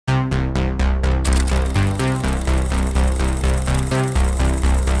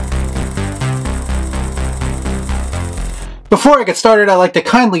Before I get started, I'd like to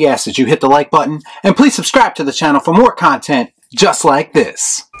kindly ask that you hit the like button, and please subscribe to the channel for more content just like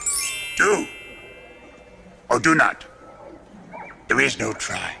this. Do or do not. There is no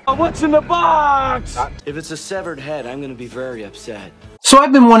try. What's in the box? If it's a severed head, I'm gonna be very upset. So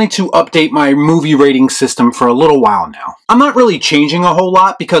I've been wanting to update my movie rating system for a little while now. I'm not really changing a whole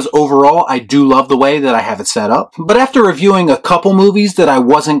lot because overall I do love the way that I have it set up. But after reviewing a couple movies that I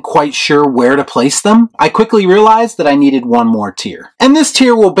wasn't quite sure where to place them, I quickly realized that I needed one more tier. And this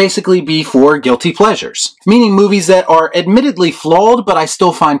tier will basically be for guilty pleasures, meaning movies that are admittedly flawed but I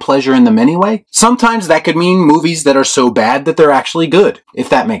still find pleasure in them anyway. Sometimes that could mean movies that are so bad that they're actually good, if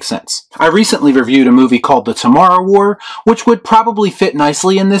that makes sense. I recently reviewed a movie called The Tomorrow War, which would probably fit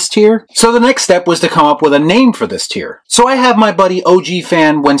nicely in this tier. So the next step was to come up with a name for this tier. So I have my buddy OG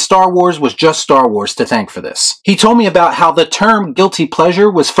Fan When Star Wars Was Just Star Wars to thank for this. He told me about how the term guilty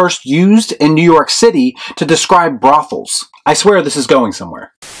pleasure was first used in New York City to describe brothels. I swear this is going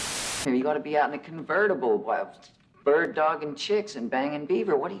somewhere. You gotta be out in a convertible while bird dogging chicks and banging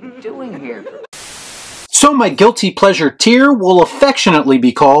beaver. What are you doing here? So my guilty pleasure tier will affectionately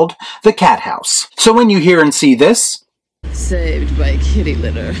be called the Cathouse. So when you hear and see this, saved by kitty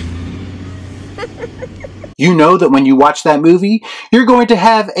litter, you know that when you watch that movie, you're going to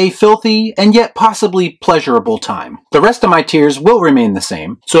have a filthy and yet possibly pleasurable time. The rest of my tiers will remain the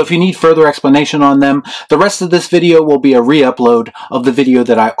same, so if you need further explanation on them, the rest of this video will be a re-upload of the video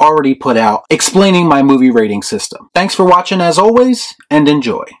that I already put out explaining my movie rating system. Thanks for watching as always, and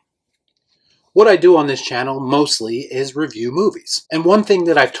enjoy. What I do on this channel mostly is review movies. And one thing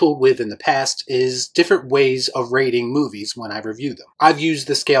that I've tooled with in the past is different ways of rating movies when I review them. I've used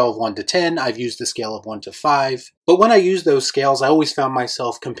the scale of 1 to 10, I've used the scale of 1 to 5, but when I use those scales, I always found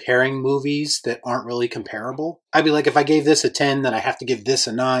myself comparing movies that aren't really comparable. I'd be like, if I gave this a 10, then I have to give this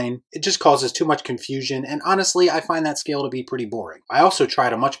a 9. It just causes too much confusion, and honestly, I find that scale to be pretty boring. I also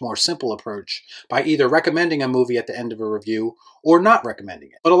tried a much more simple approach by either recommending a movie at the end of a review or not recommending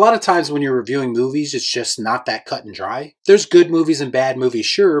it. But a lot of times when you're reviewing movies, it's just not that cut and dry. There's good movies and bad movies,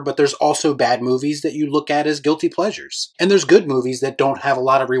 sure, but there's also bad movies that you look at as guilty pleasures. And there's good movies that don't have a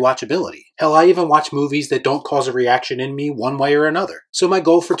lot of rewatchability. Hell, I even watch movies that don't cause a reaction in me one way or another. So my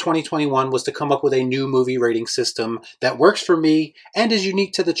goal for 2021 was to come up with a new movie rating system that works for me and is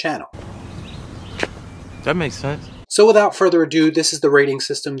unique to the channel. That makes sense. So without further ado, this is the rating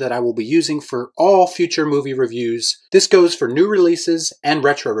system that I will be using for all future movie reviews. This goes for new releases and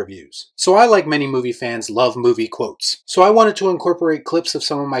retro reviews. So I, like many movie fans, love movie quotes. So I wanted to incorporate clips of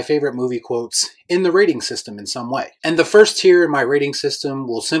some of my favorite movie quotes in the rating system in some way. And the first tier in my rating system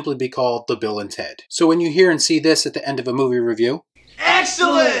will simply be called the Bill and Ted. So when you hear and see this at the end of a movie review,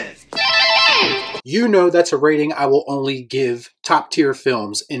 Excellent! you know that's a rating I will only give top tier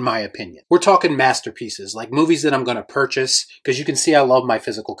films, in my opinion. We're talking masterpieces, like movies that I'm going to purchase, because you can see I love my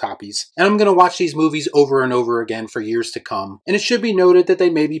physical copies. And I'm going to watch these movies over and over again for years to come. And it should be noted that they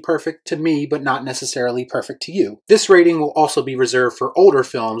may be perfect to me, but not necessarily perfect to you. This rating will also be reserved for older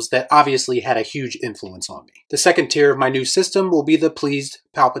films that obviously had a huge influence on me. The second tier of my new system will be the Pleased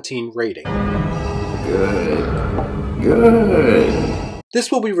Palpatine rating. Good. This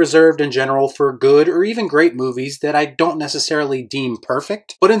will be reserved in general for good or even great movies that I don't necessarily deem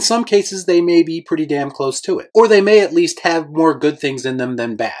perfect, but in some cases they may be pretty damn close to it. Or they may at least have more good things in them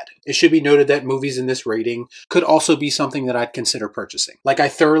than bad. It should be noted that movies in this rating could also be something that I'd consider purchasing. Like, I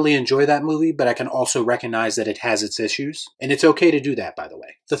thoroughly enjoy that movie, but I can also recognize that it has its issues, and it's okay to do that, by the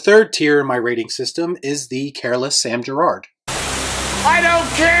way. The third tier in my rating system is the Careless Sam Gerard. I don't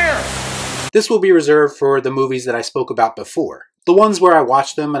care! This will be reserved for the movies that I spoke about before. The ones where I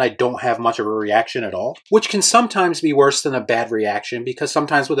watch them and I don't have much of a reaction at all, which can sometimes be worse than a bad reaction, because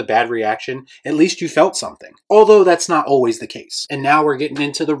sometimes with a bad reaction, at least you felt something. Although that's not always the case. And now we're getting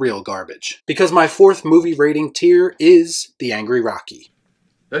into the real garbage. Because my fourth movie rating tier is The Angry Rocky.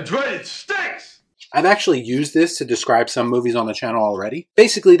 The dreaded stinks! I've actually used this to describe some movies on the channel already.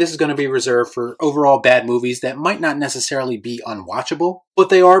 Basically, this is going to be reserved for overall bad movies that might not necessarily be unwatchable, but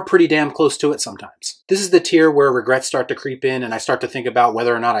they are pretty damn close to it sometimes. This is the tier where regrets start to creep in and I start to think about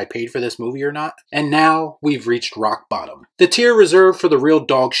whether or not I paid for this movie or not. And now we've reached rock bottom. The tier reserved for the real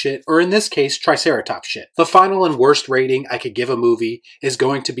dog shit, or in this case, Triceratops shit. The final and worst rating I could give a movie is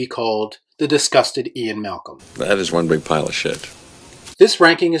going to be called the Disgusted Ian Malcolm. That is one big pile of shit. This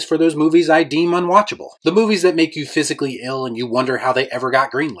ranking is for those movies I deem unwatchable. The movies that make you physically ill and you wonder how they ever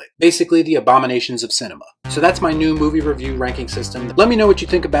got greenlit. Basically the abominations of cinema. So that's my new movie review ranking system. Let me know what you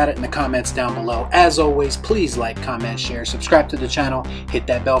think about it in the comments down below. As always, please like, comment, share, subscribe to the channel, hit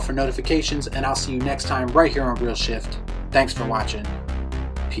that bell for notifications, and I'll see you next time right here on Real Shift. Thanks for watching.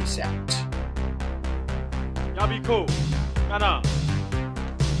 Peace out. Y'all be cool. Shut up.